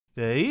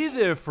Hey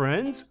there,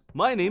 friends!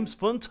 My name's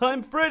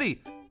Funtime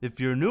Freddy. If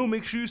you're new,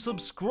 make sure you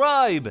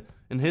subscribe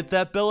and hit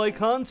that bell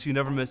icon so you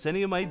never miss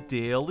any of my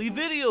daily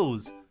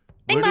videos.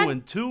 We're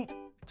doing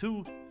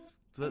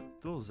what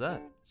was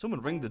that?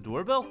 Someone ring the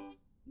doorbell?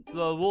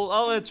 Well,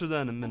 I'll answer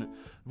that in a minute.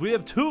 We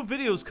have 2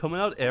 videos coming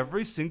out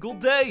every single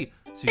day,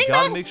 so you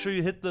gotta make sure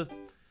you hit the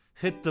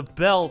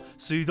bell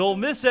so you don't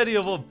miss any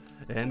of them.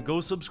 And go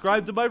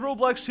subscribe to my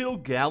Roblox channel,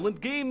 Gallant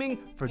Gaming,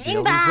 for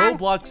daily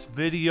Roblox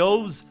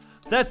videos.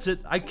 That's it.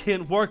 I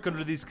can't work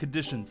under these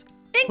conditions.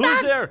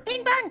 Who's there?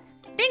 Bing bong,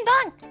 bing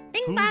bong,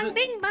 bing bong,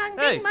 bing bong,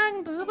 bing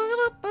bong, boo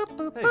boo boo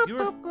boo boo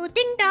boo boo,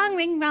 ding dong,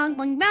 ring rong,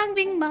 bong bong,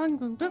 bing bong,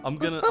 boo boo. I'm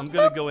gonna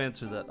go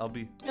answer that.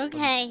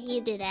 Okay,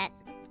 you do that.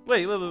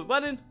 Wait. Why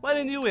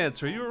didn't you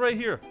answer? You were right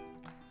here.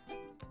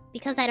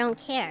 Because I don't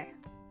care.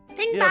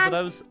 Bing Yeah,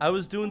 bong. but I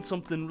was doing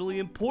something really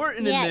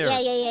important in Yeah. there.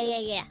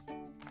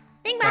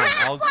 Bing bong.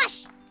 I'll-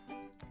 Flush!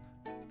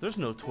 There's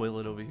no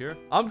toilet over here.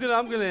 I'm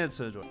gonna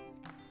answer the door.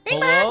 Bing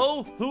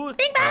Hello? Who?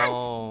 Bing bong.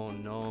 Oh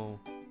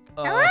no.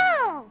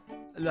 Hello.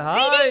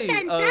 Hi. Greetings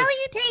and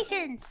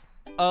salutations.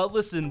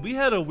 Listen, we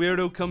had a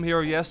weirdo come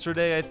here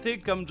yesterday. I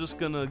think I'm just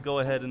gonna go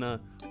ahead and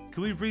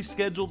can we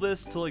reschedule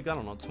this to, like, I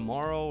don't know,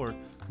 tomorrow or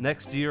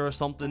next year or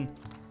something?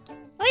 Oh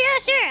yeah,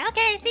 sure.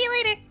 Okay, see you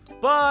later.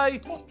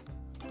 Bye.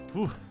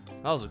 Whew,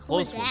 that was a Who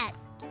close was one.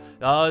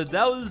 that?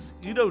 That was,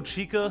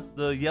 Chica,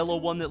 the yellow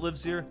one that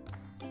lives here.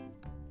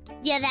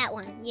 Yeah, that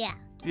one. Yeah.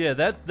 Yeah,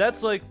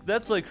 that's like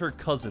her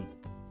cousin.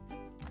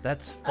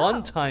 That's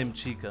Funtime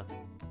Chica.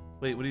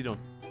 Wait, what are you doing?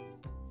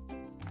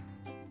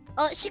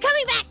 Oh, she's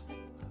coming back!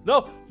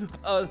 No,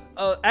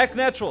 act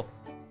natural.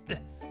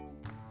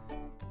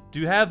 Do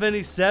you have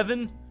any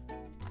 7?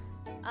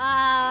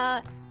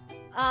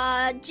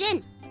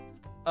 Jin.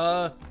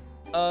 Bing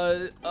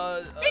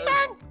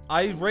bong.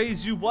 I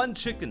raise you 1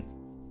 chicken.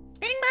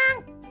 Bing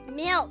bong.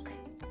 Milk.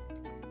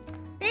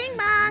 Bing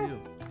bong.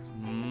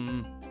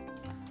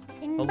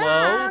 Bing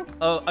Hello?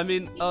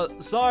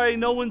 bong. Sorry,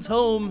 no one's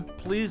home.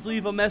 Please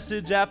leave a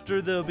message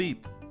after the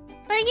beep.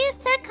 But you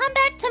said come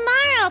back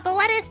tomorrow. But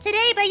what is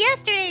today? But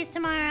yesterday's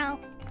tomorrow.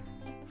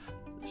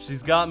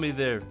 She's got me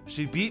there.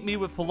 She beat me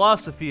with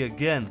philosophy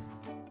again.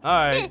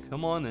 Alright,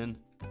 come on in.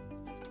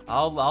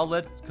 Come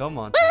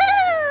on.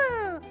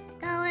 Woohoo!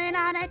 Going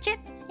on a trip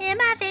in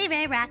my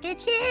favorite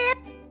rocket ship.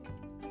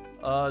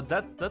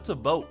 That's a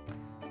boat.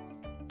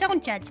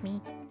 Don't judge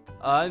me.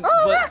 Oh,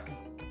 Look!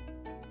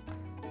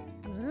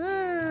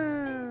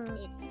 Ooh.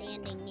 It's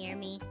standing near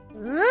me.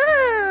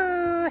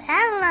 Ooh,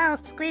 hello,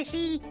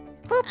 Squishy.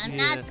 Boop. I'm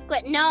Yeah.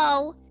 not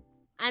No!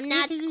 I'm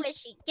not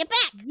squishy. Get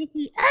back!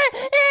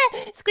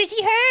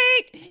 Squishy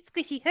hurt!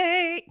 Squishy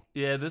hurt!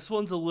 Yeah, this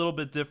one's a little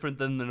bit different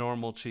than the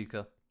normal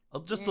Chica.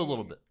 Just a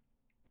little bit.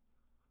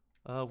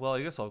 Well,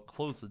 I guess I'll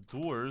close the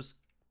doors.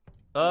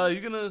 Are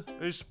you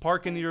just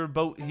parking your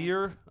boat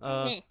here?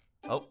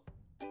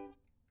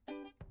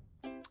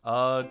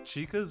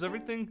 Chica, is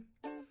everything?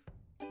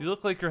 You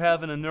look like you're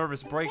having a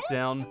nervous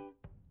breakdown.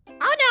 Oh no,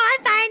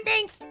 I'm fine,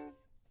 thanks.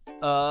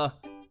 I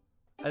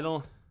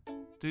don't...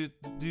 Do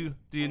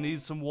you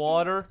need some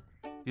water?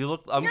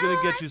 I'm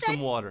gonna get you some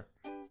water.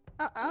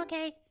 Oh,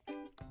 okay.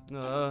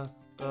 Oh,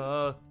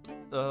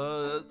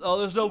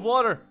 there's no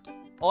water.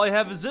 All I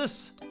have is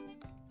this.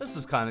 This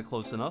is kind of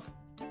close enough.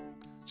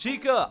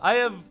 Chica,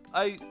 what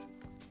are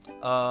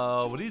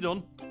you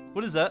doing?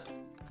 What is that?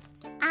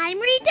 I'm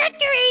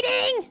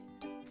redecorating!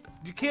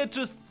 You can't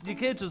just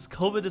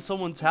come into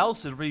someone's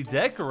house and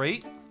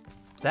redecorate.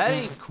 That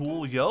ain't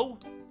cool, yo.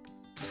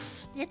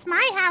 It's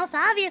my house,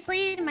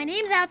 obviously. My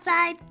name's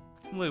outside.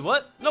 Wait,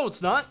 what? No,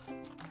 it's not.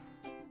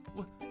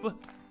 What?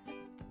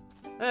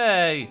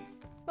 Hey.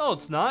 No,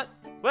 it's not.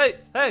 Wait,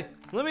 hey,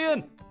 let me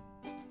in.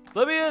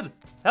 Let me in.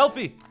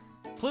 Helpy.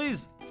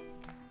 Please.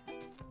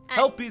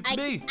 Helpy, it's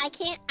me. I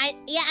can't.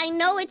 I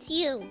know it's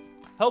you.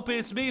 Helpy,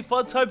 it's me,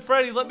 Funtime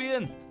Freddy. Let me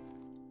in.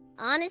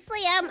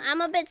 Honestly,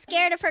 I'm a bit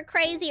scared of her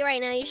crazy right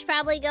now. You should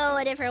probably go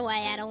a different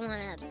way. I don't want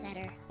to upset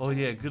her. Oh,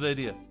 yeah, good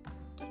idea.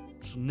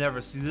 She'll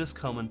never see this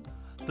coming.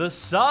 The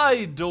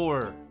side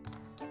door.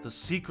 The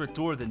secret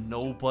door that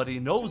nobody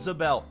knows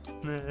about.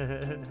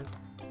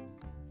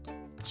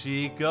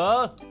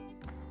 Chica.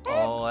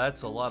 Oh,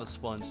 that's a lot of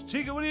sponge.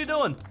 Chica, what are you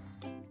doing?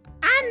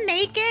 I'm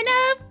making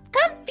a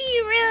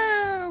comfy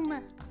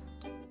room.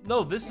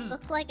 No, this is...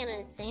 Looks like an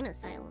insane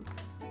asylum.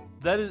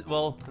 That is...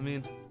 Well,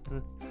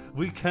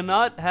 we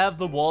cannot have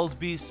the walls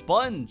be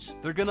sponge.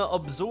 They're gonna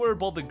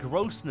absorb all the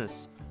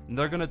grossness. And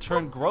they're gonna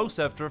turn gross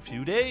after a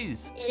few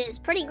days. It is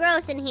pretty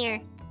gross in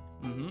here.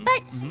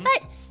 But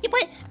you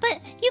can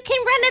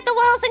run at the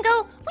walls and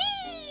go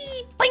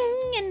wee,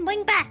 boing, and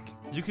boing back.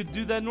 You could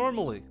do that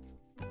normally.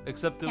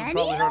 Except it would Can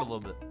probably you? hurt a little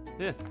bit.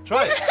 Yeah,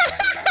 try it.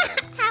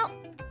 Ow.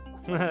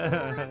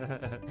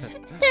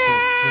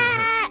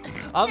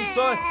 I'm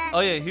sorry. Oh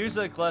yeah, here's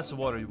that glass of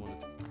water you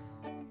wanted.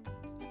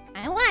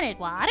 I wanted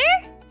water?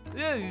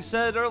 Yeah, you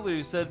said earlier,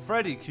 you said,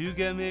 Freddy, can you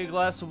get me a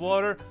glass of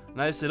water?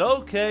 And I said,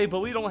 okay,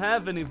 but we don't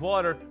have any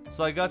water,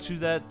 so I got you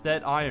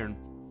that iron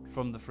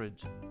from the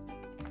fridge.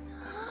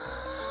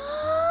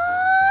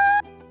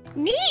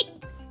 Neat.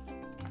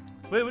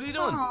 Wait, what are you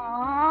doing?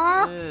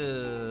 Aww.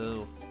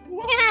 Ew.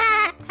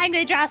 I'm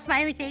gonna draw a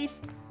smiley face.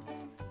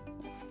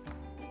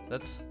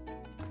 That's...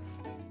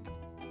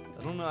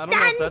 I don't know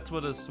if that's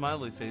what a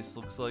smiley face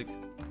looks like.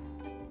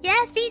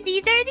 Yeah, see,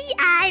 these are the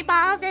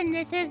eyeballs and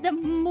this is the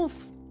moof.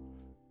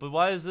 But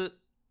why is it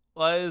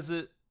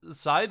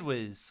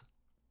sideways?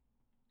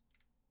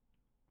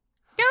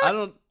 I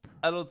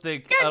don't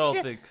think.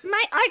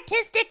 My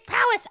artistic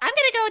prowess. I'm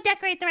gonna go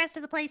decorate the rest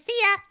of the place. See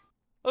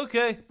ya.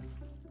 Okay.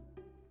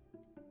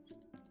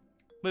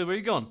 Wait, where are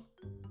you going?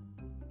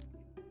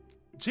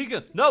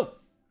 Chica, no!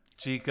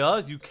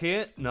 Chica, you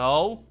can't,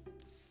 no.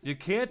 You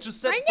can't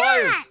just set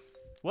fires.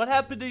 What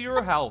happened to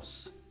your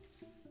house?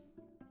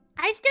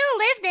 I still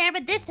live there,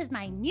 but this is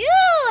my new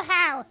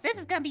house. This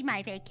is gonna be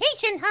my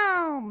vacation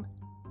home.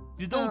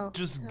 You don't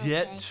just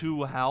get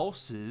 2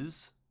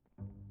 houses.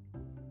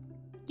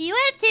 Do you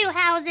have 2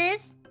 houses?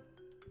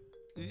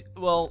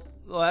 Well,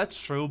 that's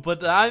true,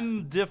 but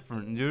I'm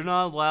different. You're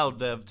not allowed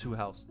to have 2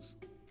 houses.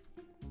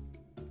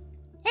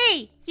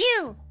 Hey,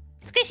 you!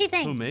 Squishy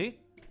thing. Who, me?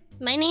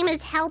 My name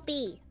is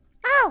Helpy.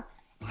 Oh,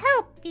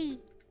 helpy.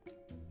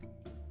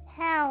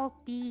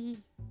 Helpy.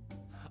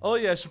 Oh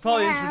yeah, I should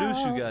probably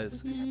introduce you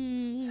guys.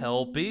 Helpy.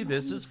 Helpy,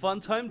 this is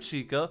Funtime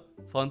Chica.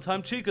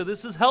 Funtime Chica,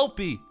 this is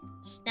Helpy.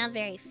 She's not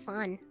very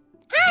fun.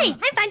 Hi, I'm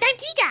Funtime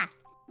Chica.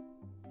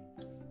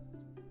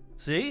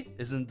 See?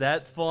 Isn't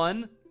that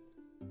fun?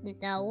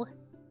 No.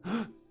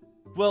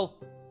 Well,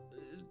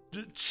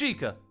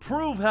 Chica,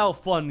 prove how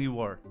fun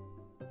you are.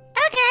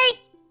 Okay.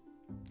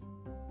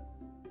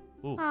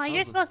 Ooh, Oh,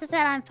 you're supposed to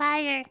set on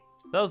fire.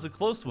 That was a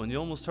close one. You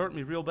almost hurt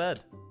me real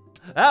bad.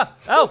 Ah!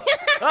 Ow!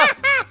 Ah!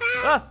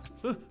 Ah!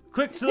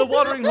 Quick to the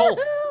watering hole!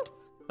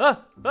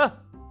 Ah! Ah!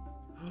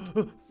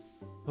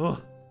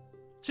 Oh.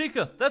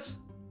 Chica, that's...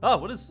 Ah,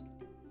 what is...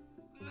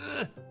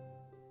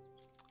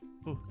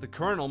 Ooh, the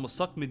current almost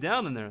sucked me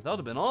down in there. That would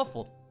have been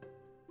awful.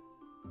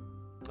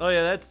 Oh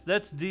yeah,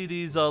 that's Dee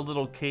Dee's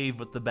little cave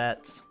with the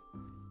bats.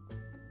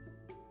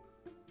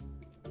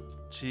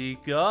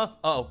 Chica.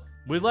 Uh-oh.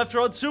 We left her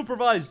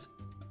unsupervised.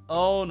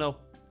 Oh no.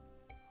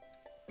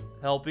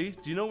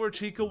 Helpy, do you know where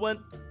Chica went?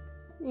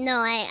 No,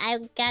 I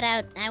got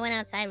out. I went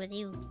outside with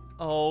you.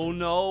 Oh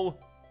no.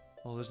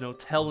 Oh, there's no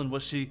telling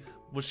what she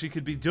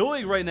could be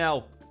doing right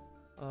now.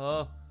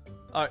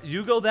 Alright,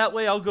 you go that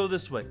way, I'll go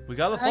this way. We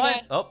gotta find...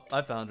 Okay. Oh,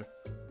 I found her.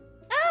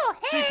 Oh,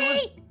 hey!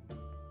 Chica,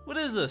 what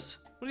is this?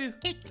 What are you...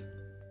 Cake.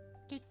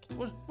 Cake.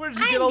 Where did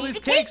you get all these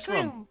cakes from?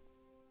 Room.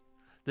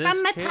 This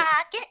From my can't-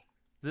 pocket.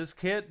 This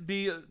can't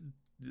be... you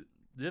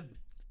have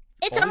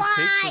It's all a these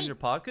cakes lie! from your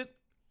pocket?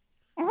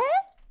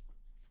 Mm-hmm.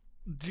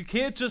 You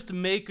can't just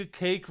make a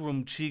cake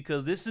room,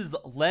 Chica. This is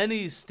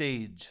Lenny's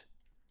stage.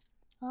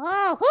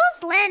 Oh,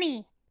 who's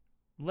Lenny?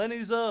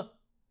 Lenny's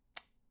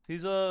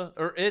he's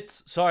or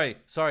it's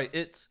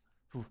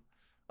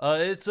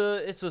it's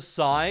it's a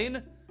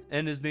sign,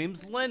 and his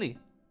name's Lenny.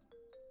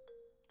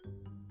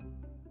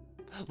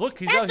 Look,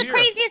 he's out That's the here.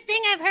 craziest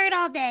thing I've heard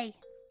all day.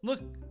 Look,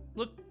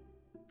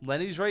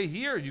 Lenny's right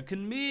here. You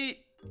can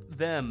meet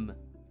them.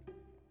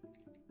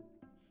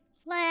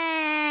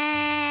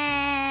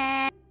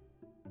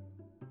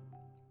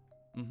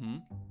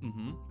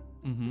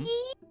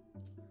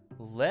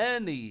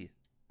 Lenny.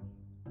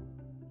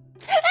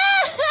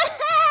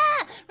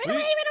 Run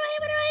away.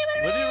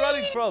 What are you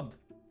running from?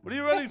 What are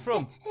you running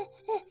from?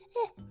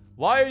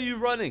 Why are you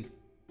running?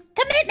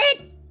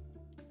 Commitment!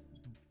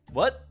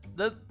 What?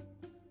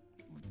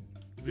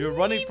 You're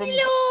running from... Lord,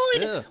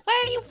 Yeah.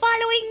 why are you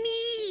following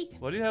me?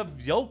 Why do you have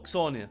yolks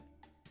on you?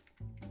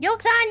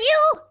 Joke's on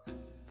you!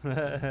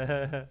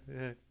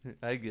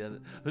 I get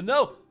it. But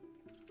no!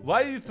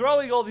 Why are you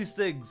throwing all these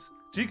things?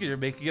 Chica, you're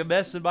making a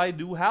mess in my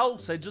new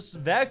house. I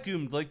just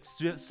vacuumed like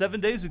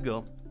 7 days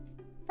ago.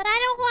 But I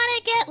don't want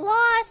to get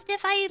lost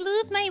if I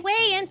lose my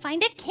way and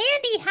find a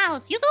candy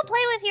house. You go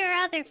play with your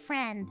other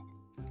friend.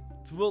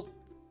 Well,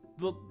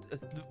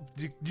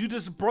 you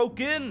just broke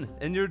in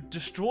and you're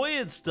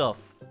destroying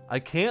stuff. I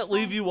can't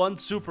leave you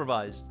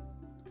unsupervised.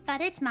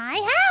 But it's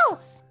my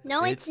house.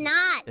 No, it's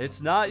not.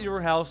 It's not your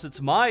house, it's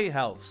my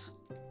house.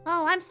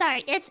 Oh, I'm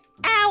sorry. It's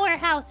our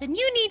house and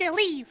you need to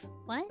leave.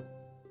 What?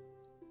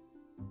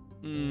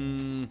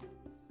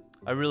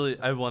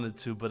 I wanted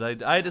to, but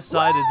I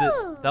decided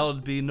that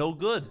would be no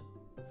good.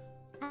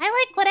 I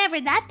like whatever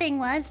that thing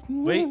was.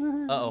 Wait,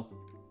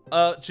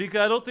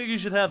 Chica, I don't think you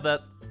should have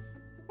that.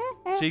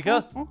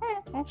 Chica?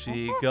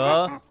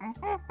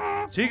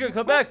 Chica,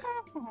 come back!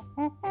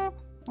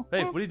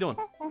 Hey, what are you doing?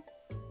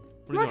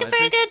 Looking for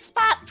a good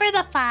spot for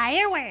the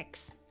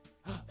fireworks.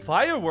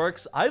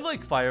 Fireworks? I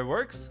like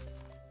fireworks.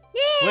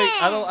 Yeah! Wait,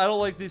 I don't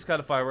like these kind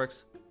of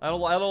fireworks. I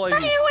don't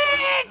like these.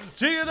 Fireworks!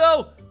 Chica,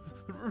 no!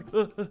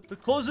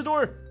 Close the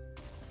door.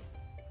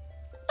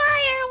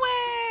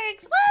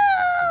 Fireworks!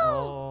 Woo!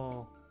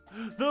 Oh,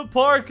 the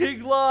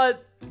parking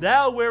lot.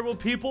 Now, where will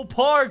people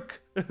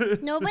park?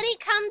 Nobody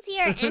comes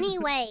here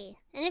anyway.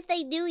 And if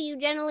they do, you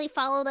generally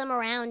follow them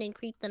around and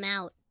creep them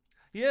out.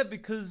 Yeah,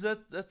 because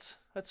that's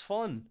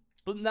fun.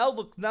 But now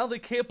look, now they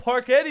can't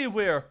park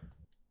anywhere.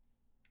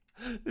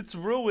 It's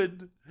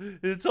ruined.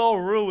 It's all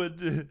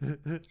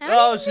ruined.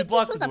 I She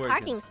blocked this was the a door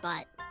parking again.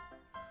 spot.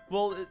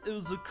 Well, it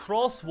was a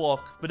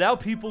crosswalk, but now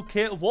people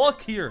can't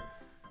walk here.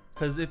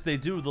 Because if they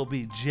do, they'll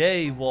be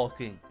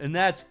jaywalking. And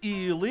that's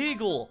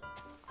illegal.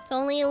 It's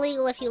only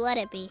illegal if you let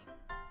it be.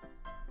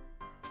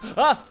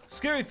 Ah,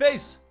 scary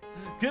face.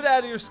 Get out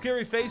of here,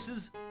 scary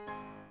faces.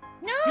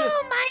 No,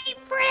 my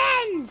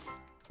friends.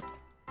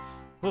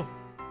 Oh,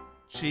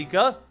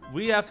 Chica,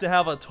 we have to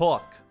have a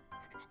talk.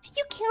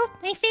 You killed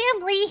my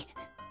family.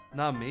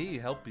 Not me,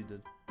 helpy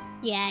did.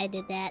 Yeah, I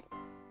did that.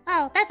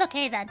 Oh, that's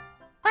okay then.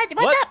 What's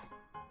What? up?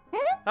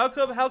 Hmm?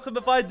 How come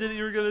if I did it,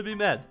 you were gonna be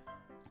mad?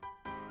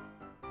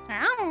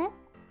 I don't know.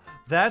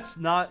 That's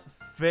not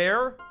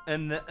fair,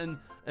 and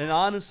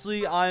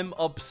honestly, I'm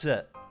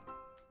upset.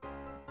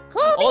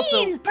 Cool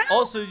beans, bro.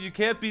 Also, you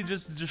can't be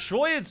just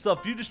destroying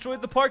stuff. You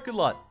destroyed the parking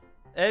lot,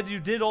 and you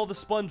did all the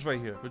sponge right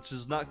here, which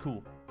is not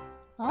cool.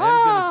 Oh, I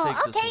am gonna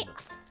take this okay. one,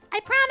 though. I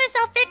promise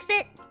I'll fix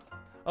it.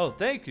 Oh,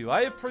 thank you.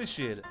 I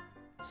appreciate it.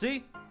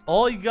 See,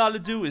 all you gotta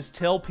do is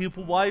tell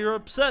people why you're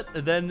upset,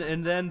 and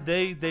then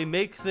they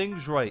make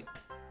things right.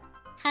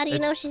 How do you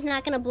know she's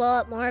not gonna blow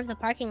up more of the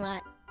parking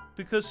lot?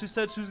 Because she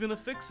said she was gonna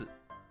fix it.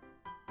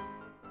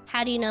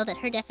 How do you know that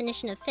her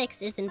definition of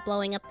fix isn't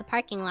blowing up the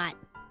parking lot?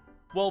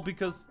 Well,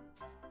 because...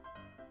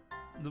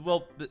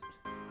 Well...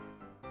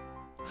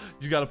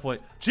 You got a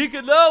point.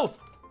 Chica, no!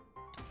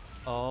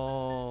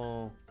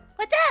 Oh...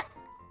 What's up?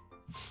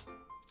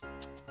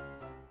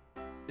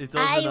 It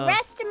doesn't, I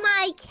rest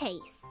my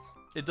case.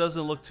 It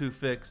doesn't look too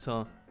fixed,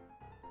 huh?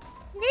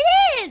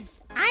 It is.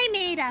 I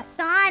made a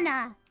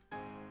sauna.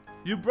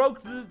 You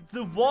broke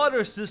the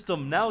water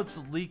system. Now it's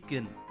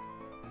leaking.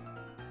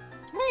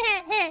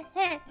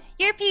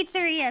 Your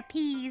pizzeria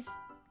peas.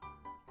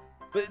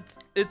 But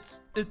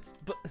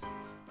but...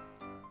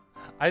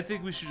 I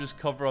think we should just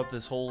cover up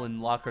this hole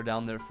and lock her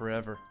down there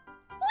forever.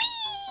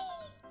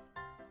 Whee!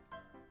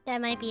 That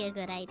might be a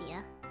good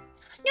idea.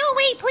 No,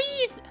 wait,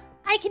 please.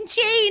 I can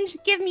change.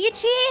 Give me a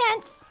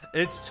chance.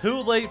 It's too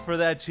late for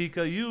that,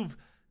 Chica.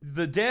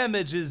 The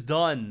damage is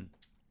done.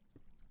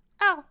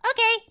 Oh,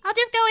 okay. I'll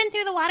just go in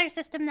through the water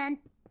system then.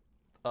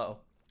 Uh-oh.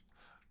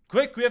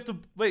 Quick, we have to...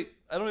 Wait,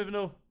 I don't even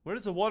know. Where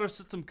does the water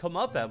system come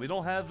up at? We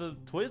don't have a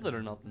toilet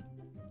or nothing.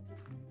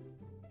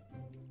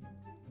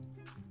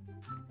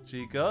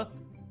 Chica?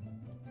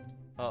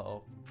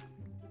 Uh-oh.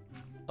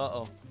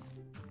 Uh-oh.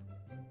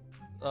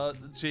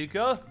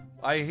 Chica?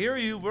 I hear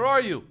you. Where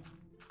are you?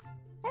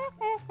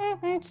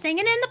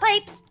 Singing in the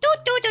pipes. Do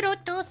do do do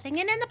do.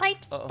 Singing in the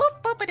pipes. Uh-oh.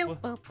 Boop, boop, boop,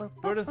 boop, boop,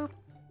 Where boop,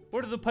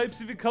 boop. do the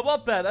pipes even come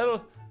up at? I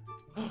don't...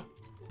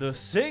 The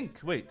sink.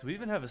 Wait, do we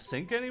even have a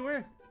sink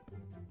anywhere?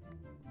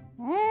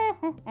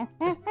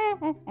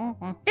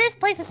 This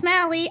place is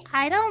smelly.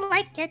 I don't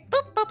like it.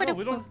 Boop, boop, No,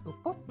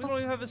 boop, we don't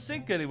even have a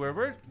sink anywhere.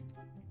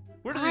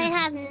 Where do I these...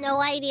 have no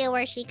idea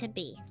where she could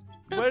be.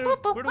 Where do we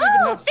even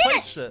Oh, have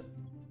pipes fish! at?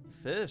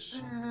 Fish?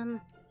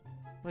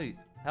 Wait,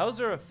 How's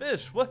there a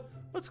fish?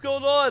 What's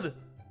going on?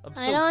 I'm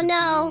so I don't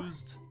know.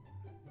 confused.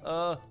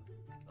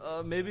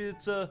 Maybe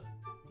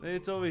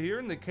it's over here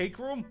in the cake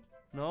room?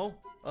 No?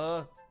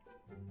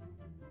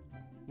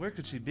 Where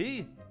could she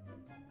be?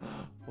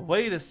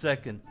 Wait a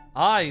second.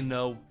 I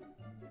know.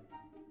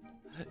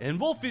 In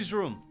Wolfie's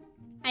room.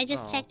 I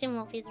just checked in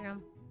Wolfie's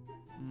room.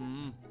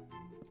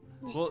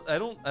 Well, I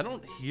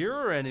don't hear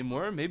her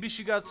anymore. Maybe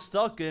she got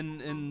stuck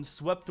and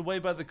swept away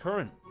by the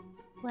current.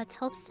 Let's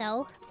hope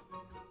so.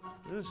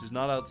 Yeah, she's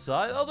not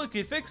outside. Oh, look,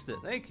 he fixed it.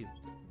 Thank you.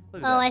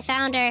 Look at Oh, that. I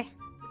found her.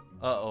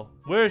 Uh-oh.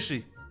 Where is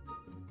she?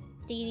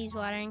 Dee Dee's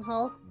watering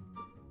hole.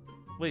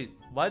 Wait,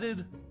 why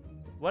did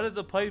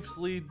the pipes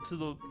lead to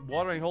the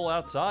watering hole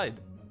outside?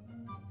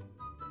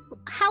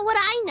 How would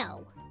I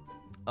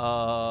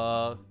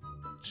know?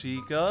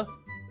 Chica?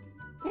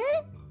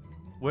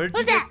 Where'd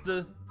you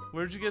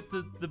get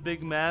the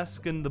big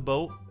mask and the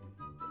boat?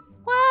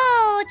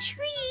 Whoa,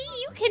 Tree,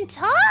 you can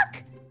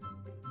talk?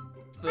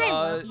 I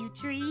love you,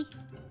 Tree.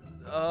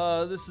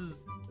 This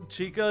is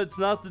Chica, it's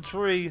not the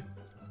tree.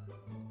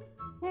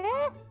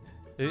 Oh,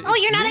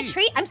 It's you're not me. a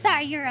tree? I'm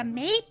sorry, you're a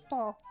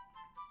maple.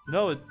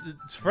 No,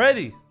 it's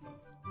Freddy.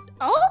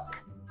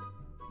 Oak?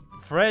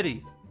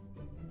 Freddy.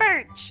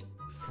 Birch.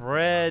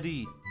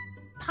 Freddy.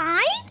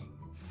 Pine?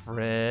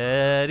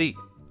 Freddy.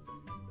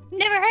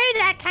 Never heard of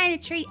that kind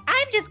of tree.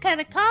 I'm just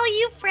gonna call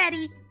you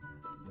Freddy.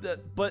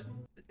 But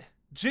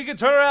Chica,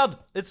 turn around.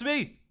 It's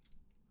me.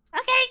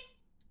 Okay.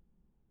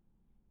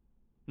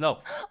 No.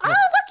 Oh,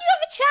 look, you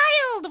have a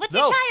child. What's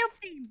your child's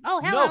name?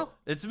 Oh, hello. No,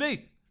 it's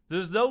me.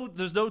 There's no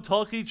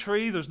talkie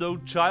tree. There's no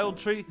child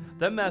tree.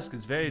 That mask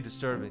is very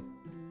disturbing.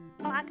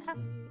 Waka.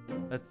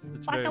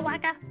 It's Waka very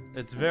waka. weird.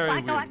 It's very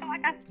Waka weird. waka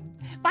waka.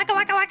 Waka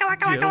waka waka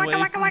waka Get waka away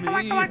waka from waka me.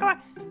 waka waka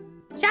waka.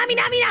 Shami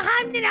nami na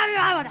ham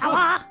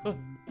na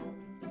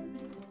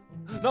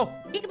No.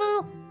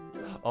 Peekaboo.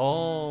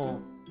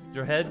 Oh,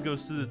 your head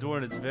goes through the door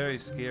and it's very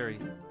scary.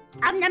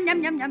 Num num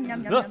num num num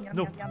num No, num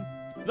no. num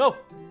num.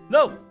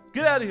 No,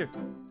 get out of here,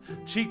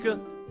 Chica.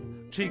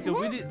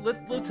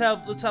 Let's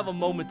have a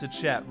moment to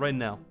chat right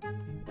now.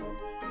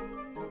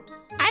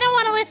 I don't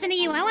want to listen to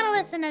you. I want to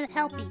listen to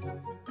Helpy.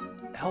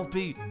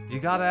 Helpy, you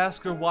gotta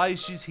ask her why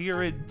she's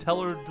here and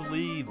tell her to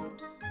leave.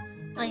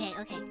 Okay.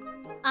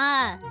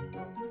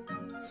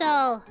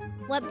 So,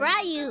 what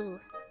brought you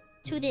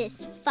to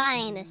this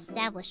fine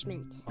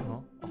establishment?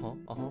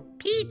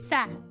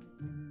 Pizza.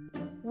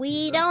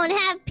 We don't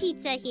have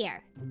pizza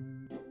here.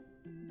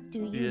 Do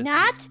you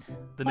not?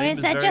 The Or name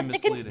is that very just a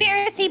misleading.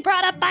 conspiracy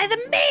brought up by the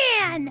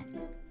man?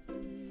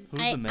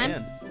 Who's the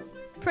man?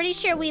 Pretty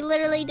sure we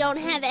literally don't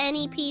have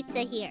any pizza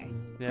here.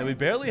 Yeah, we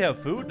barely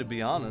have food, to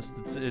be honest.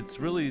 It's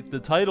really, the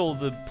title of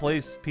the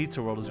place,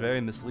 Pizza World, is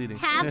very misleading.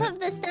 Half of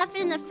the stuff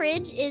in the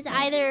fridge is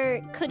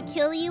either could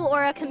kill you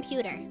or a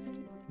computer.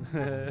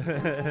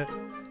 You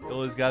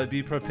always gotta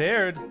be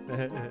prepared.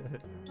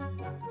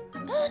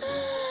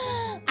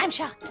 I'm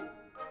shocked.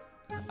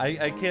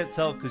 I can't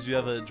tell because you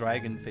have a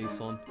dragon face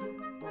on.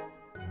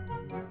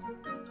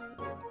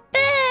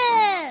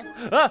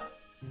 Ah!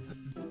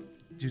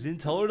 You didn't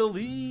tell her to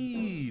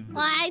leave.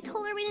 Well, I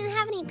told her we didn't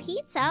have any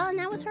pizza, and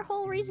that was her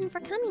whole reason for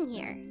coming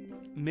here.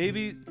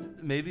 Maybe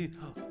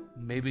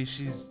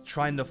she's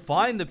trying to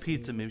find the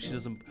pizza. Maybe she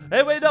doesn't.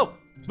 Hey, wait, no!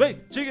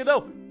 Wait, Chica,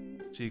 no!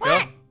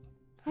 Chica,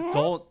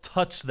 don't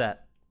touch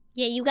that.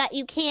 Yeah, you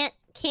can't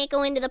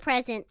go into the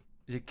present.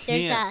 You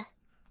can't.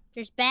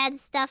 There's bad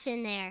stuff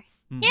in there.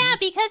 Yeah,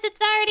 because it's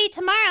already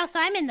tomorrow, so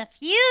I'm in the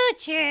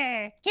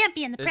future. Can't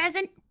be in the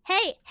present.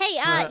 Hey,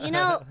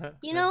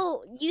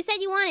 you said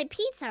you wanted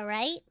pizza,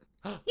 right?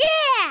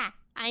 Yeah!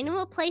 I know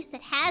a place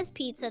that has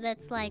pizza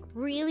that's like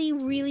really,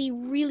 really,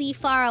 really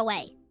far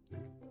away.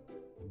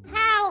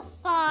 How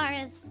far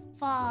is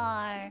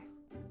far?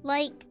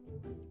 Like,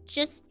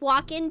 just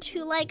walk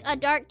into like a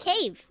dark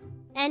cave,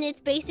 and it's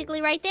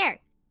basically right there.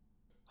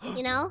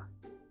 You know?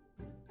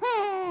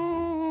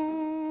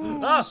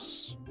 Ah!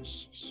 Shh,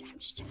 I'm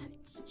just trying.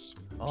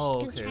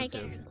 Oh, Just gonna okay. try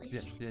to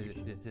get her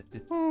to leave.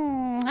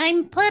 Yeah.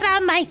 I'm put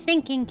on my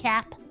thinking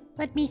cap.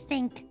 Let me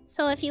think.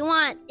 So if you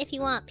want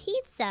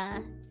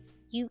pizza,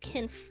 you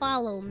can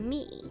follow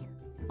me.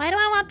 Why do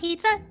I want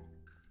pizza?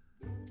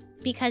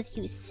 Because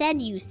you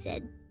said you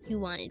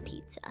wanted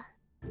pizza.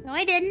 No,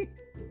 I didn't.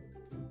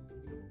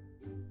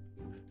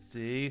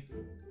 See,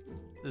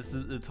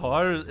 it's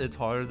harder. It's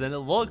harder than it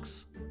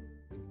looks.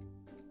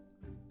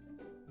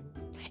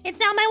 It's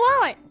not my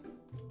wallet.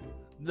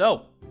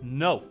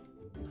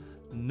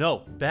 No,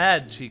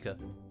 bad, Chica.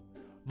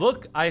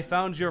 Look, I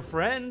found your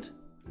friend.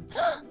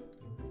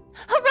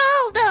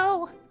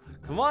 Geraldo!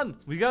 Come on,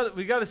 we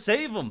gotta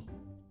save him.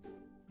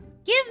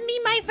 Give me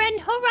my friend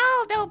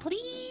Geraldo,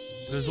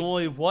 please. There's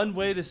only one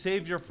way to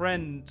save your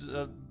friend.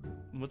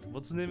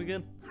 What's the name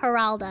again?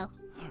 Geraldo.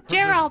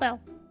 Geraldo.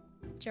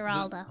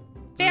 Geraldo.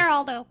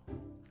 Geraldo.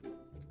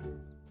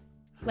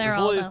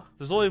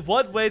 There's only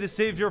one way to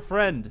save your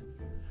friend.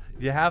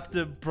 You have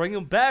to bring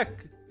him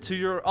back to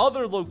your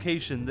other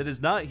location that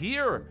is not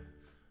here.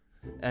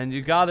 And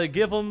you gotta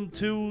give him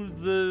to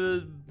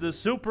the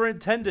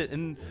superintendent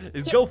and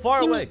go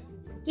far away.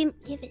 Give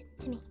it to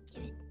me.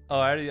 Give it. Oh,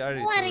 I already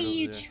What threw are it over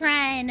you there.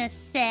 trying to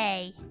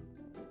say?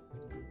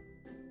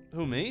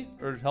 Who, me?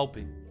 Or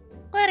Helpy?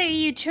 What are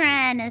you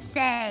trying to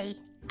say?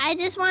 I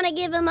just want to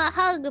give him a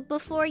hug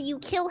before you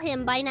kill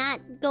him by not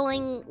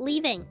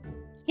leaving.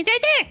 He's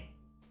right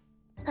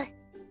there.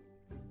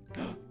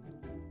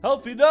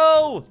 Helpy,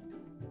 no!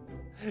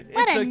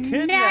 What It's a a nice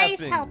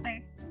kidnapping. helper.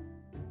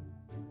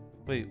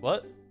 Wait,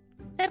 what?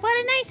 Said what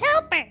a nice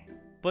helper.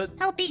 But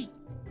Helpy.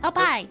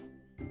 Helpy.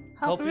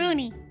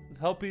 Helperoonie.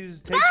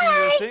 Helpy's taking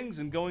your things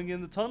and going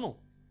in the tunnel.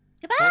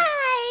 Goodbye.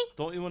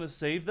 Don't you want to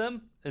save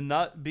them and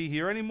not be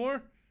here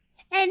anymore?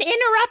 And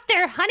interrupt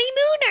their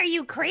honeymoon? Are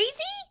you crazy?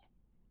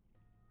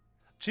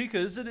 Chica,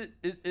 isn't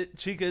it,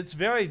 Chica, it's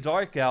very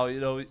dark out. You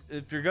know,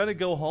 if you're gonna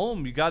go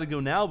home, you gotta go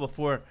now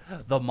before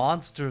the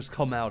monsters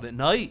come out at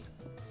night.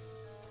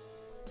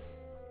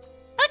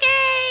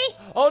 Okay.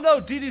 Oh no,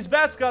 Dee Dee's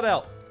bats got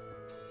out.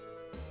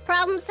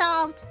 Problem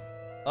solved.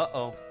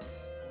 Uh-oh.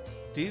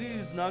 Dee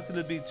Dee's not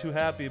gonna be too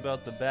happy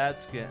about the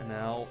bats getting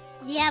out.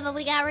 Yeah, but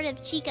we got rid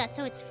of Chica,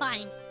 so it's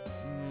fine.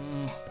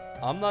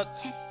 I'm not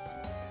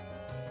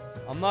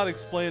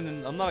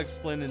explaining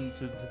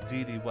to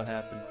Dee Dee what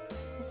happened.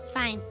 It's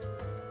fine.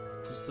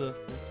 Just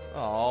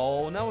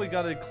oh, now we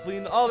gotta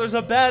clean. Oh, there's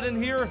a bat in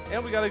here,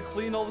 and we gotta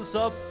clean all this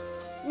up.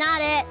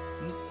 Not it.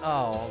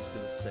 Oh, I was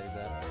gonna say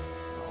that.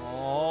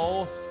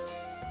 Oh.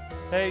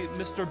 Hey,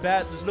 Mr.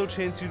 Bat, there's no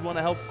chance you'd want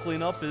to help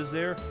clean up, is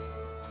there?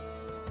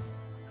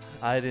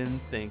 I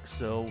didn't think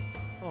so.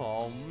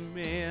 Oh,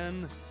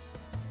 man.